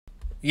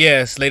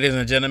Yes, ladies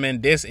and gentlemen,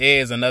 this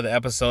is another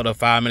episode of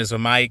 5 Minutes with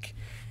Mike.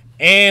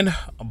 And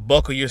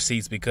buckle your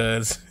seats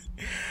because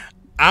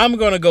I'm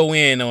going to go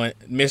in on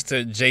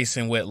Mr.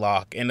 Jason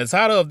Whitlock. And the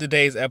title of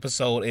today's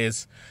episode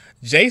is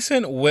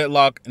Jason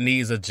Whitlock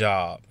Needs a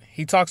Job.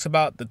 He talks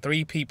about the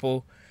three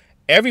people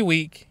every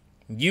week.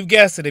 You've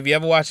guessed it if you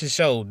ever watch his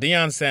show: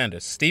 Deion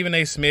Sanders, Stephen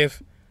A.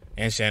 Smith,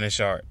 and Shannon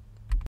Sharpe.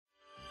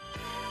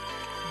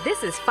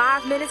 This is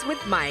 5 Minutes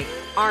with Mike,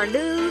 our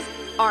news,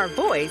 our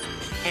voice,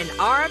 and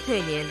our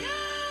opinion.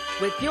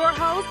 With your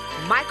host,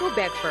 Michael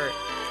Beckford.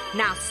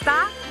 Now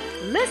stop,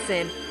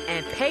 listen,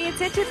 and pay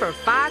attention for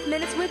 5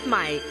 Minutes with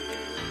Mike.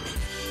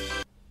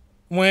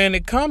 When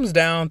it comes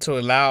down to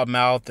a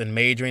loudmouth and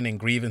majoring in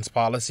grievance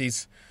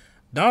policies,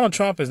 Donald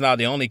Trump is not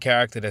the only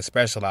character that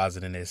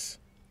specializes in this.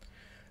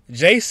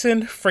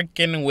 Jason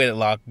freaking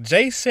Whitlock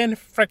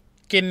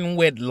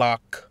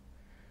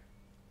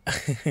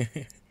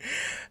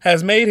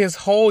has made his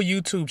whole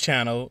YouTube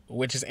channel,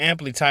 which is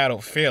amply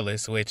titled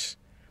Fearless, which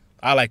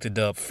I like to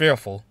dub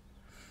Fearful.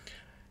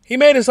 He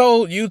made his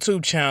whole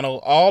YouTube channel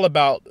all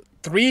about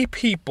three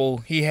people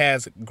he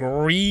has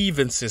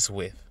grievances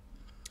with.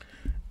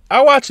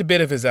 I watch a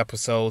bit of his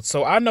episodes,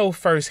 so I know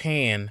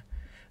firsthand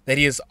that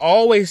he is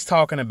always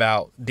talking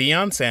about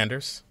Deion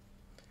Sanders.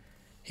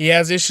 He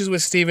has issues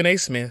with Stephen A.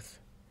 Smith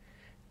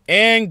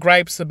and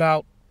gripes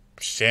about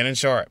Shannon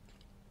Sharpe.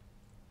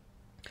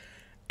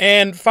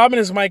 And 5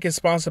 Minutes Mike is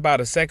sponsored by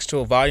The Sex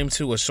Tool Volume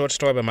 2, a short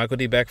story by Michael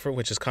D. Beckford,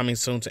 which is coming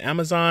soon to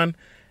Amazon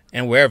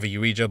and wherever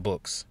you read your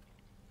books.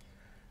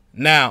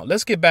 Now,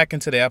 let's get back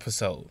into the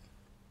episode.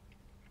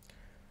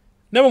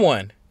 Number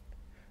one,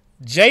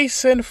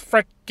 Jason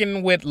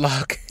freaking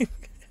Whitlock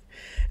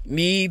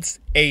needs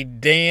a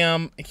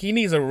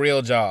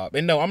real job.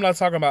 And no, I'm not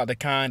talking about the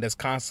kind that's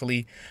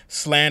constantly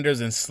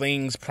slanders and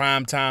slings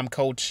primetime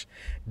coach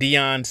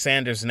Deion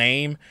Sanders'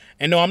 name.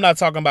 And no, I'm not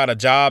talking about a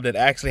job that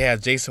actually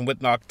has Jason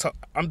Whitlock,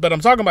 but I'm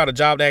talking about a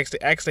job that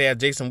actually has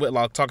Jason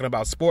Whitlock talking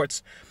about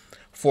sports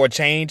for a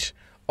change.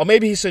 Or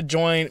maybe he should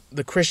join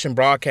the Christian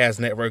Broadcast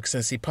Network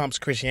since he pumps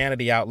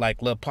Christianity out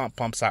like Lil Pump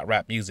pumps out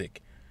rap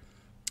music.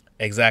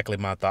 Exactly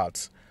my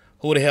thoughts.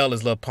 Who the hell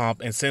is Lil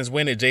Pump, and since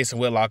when did Jason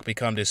Whitlock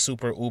become this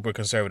super uber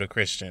conservative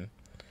Christian?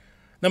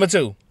 Number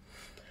two,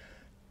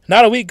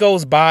 not a week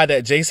goes by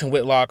that Jason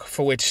Whitlock,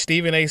 for which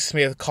Stephen A.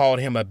 Smith called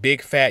him a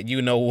big fat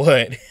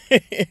you-know-what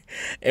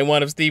in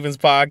one of Stephen's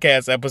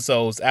podcast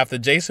episodes, after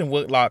Jason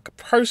Whitlock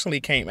personally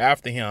came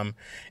after him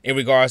in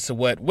regards to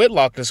what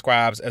Whitlock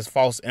describes as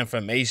false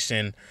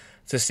information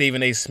to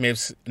Stephen A.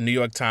 Smith's New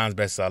York Times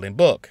bestselling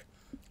book.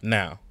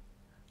 Now,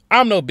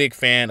 I'm no big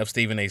fan of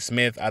Stephen A.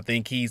 Smith. I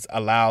think he's a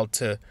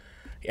loudmouth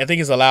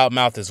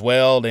as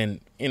well,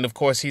 and of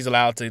course he's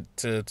allowed to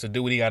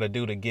do what he got to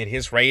do to get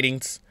his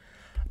ratings.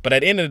 But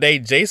at the end of the day,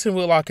 Jason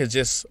Whitlock is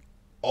just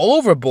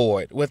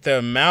overboard with the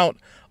amount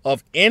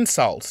of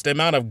insults, the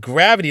amount of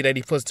gravity that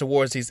he puts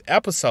towards these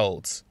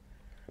episodes.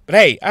 But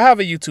hey, I have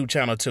a YouTube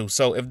channel too,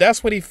 so if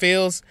that's what he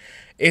feels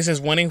is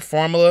his winning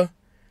formula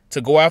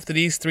to go after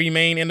these three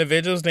main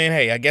individuals, then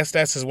hey, I guess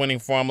that's his winning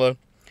formula.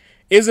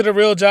 Is it a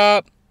real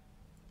job?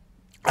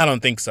 I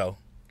don't think so.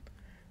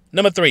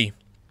 Number three.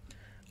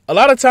 A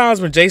lot of times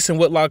when Jason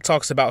Whitlock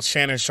talks about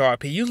Shannon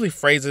Sharpe, he usually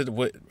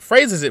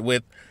phrases it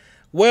with,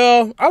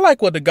 well, I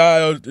like what the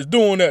guy is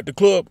doing at the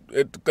club,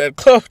 at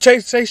Club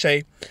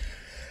Shay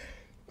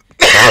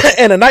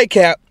and a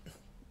nightcap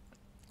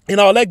and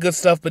all that good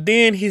stuff. But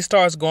then he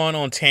starts going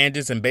on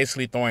tangents and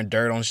basically throwing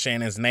dirt on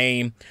Shannon's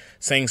name,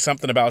 saying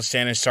something about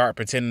Shannon Sharpe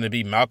pretending to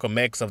be Malcolm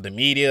X of the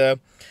media,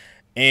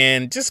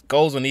 and just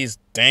goes on these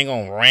dang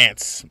on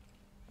rants.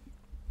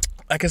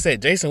 Like I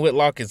said, Jason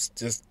Whitlock is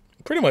just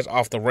pretty much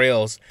off the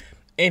rails,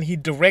 and he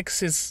directs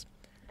his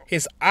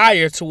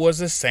ire towards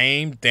the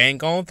same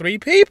dang on three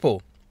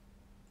people.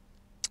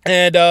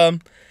 And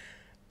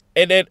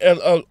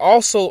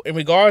also in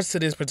regards to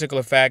this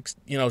particular fact,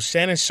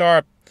 Shannon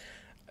Sharpe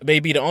may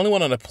be the only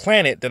one on the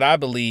planet that I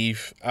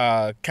believe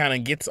kind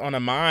of gets on the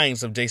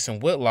minds of Jason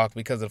Whitlock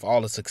because of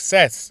all the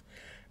success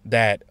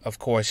that, of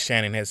course,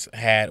 Shannon has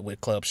had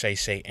with Club Shay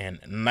Shay and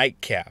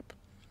Nightcap.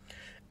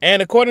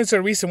 And according to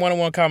a recent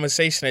one-on-one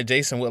conversation that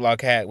Jason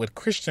Whitlock had with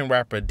Christian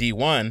rapper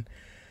D1,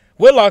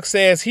 Whitlock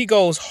says he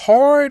goes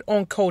hard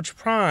on Coach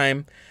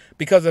Prime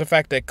because of the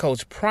fact that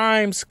Coach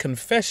Prime's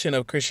confession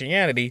of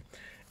Christianity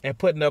and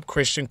putting up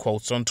Christian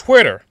quotes on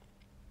Twitter.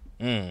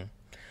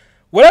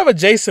 Whatever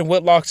Jason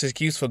Whitlock's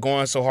excuse for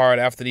going so hard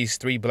after these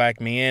three black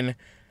men,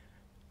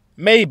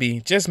 maybe,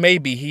 just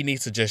maybe, he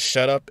needs to just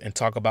shut up and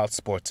talk about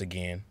sports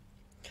again.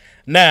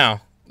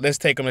 Now, let's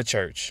take him to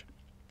church.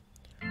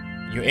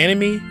 Your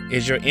enemy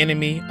is your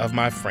enemy of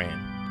my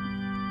friend.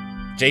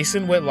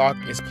 Jason Whitlock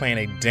is playing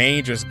a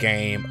dangerous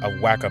game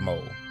of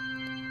whack-a-mole.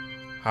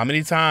 How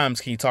many times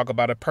can you talk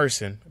about a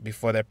person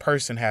before that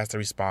person has to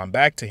respond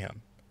back to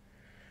him?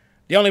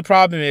 The only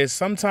problem is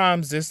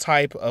sometimes this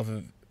type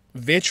of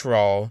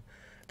vitriol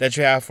that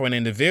you have for an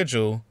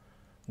individual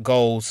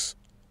goes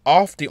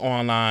off the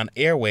online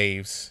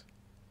airwaves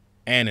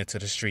and into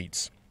the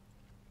streets.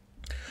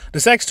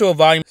 The Sex Tool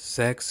Volume.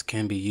 Sex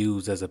can be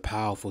used as a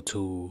powerful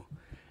tool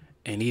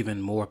an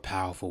even more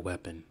powerful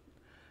weapon.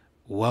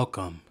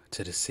 Welcome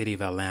to the city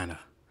of Atlanta,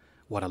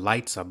 where the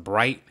lights are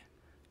bright,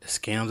 the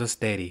scams are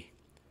steady,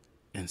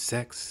 and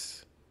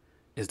sex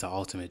is the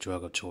ultimate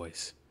drug of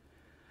choice.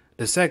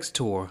 The Sex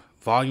Tour,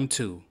 Volume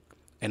 2,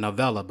 a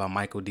novella by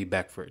Michael D.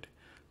 Beckford,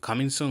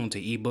 coming soon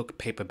to ebook,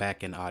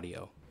 paperback, and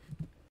audio.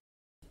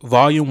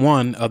 Volume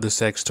 1 of The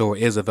Sex Tour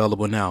is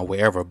available now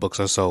wherever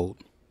books are sold.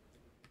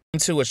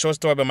 Volume 2, a short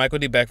story by Michael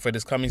D. Beckford,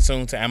 is coming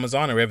soon to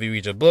Amazon and wherever you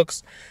read your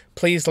books.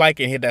 Please like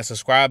and hit that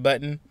subscribe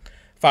button.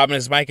 5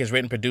 Minutes Mike is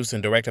written, produced,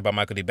 and directed by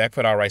Michael D.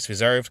 Beckford. All rights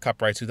reserved.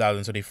 Copyright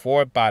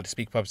 2024 by the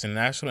Speak Pups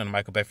International and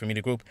Michael Beckford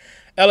Media Group,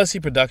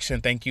 LLC Production.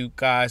 Thank you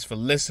guys for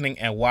listening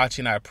and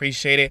watching. I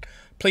appreciate it.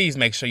 Please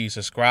make sure you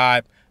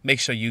subscribe.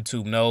 Make sure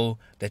YouTube know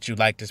that you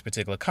like this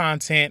particular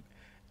content.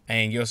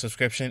 And your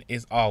subscription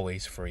is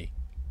always free.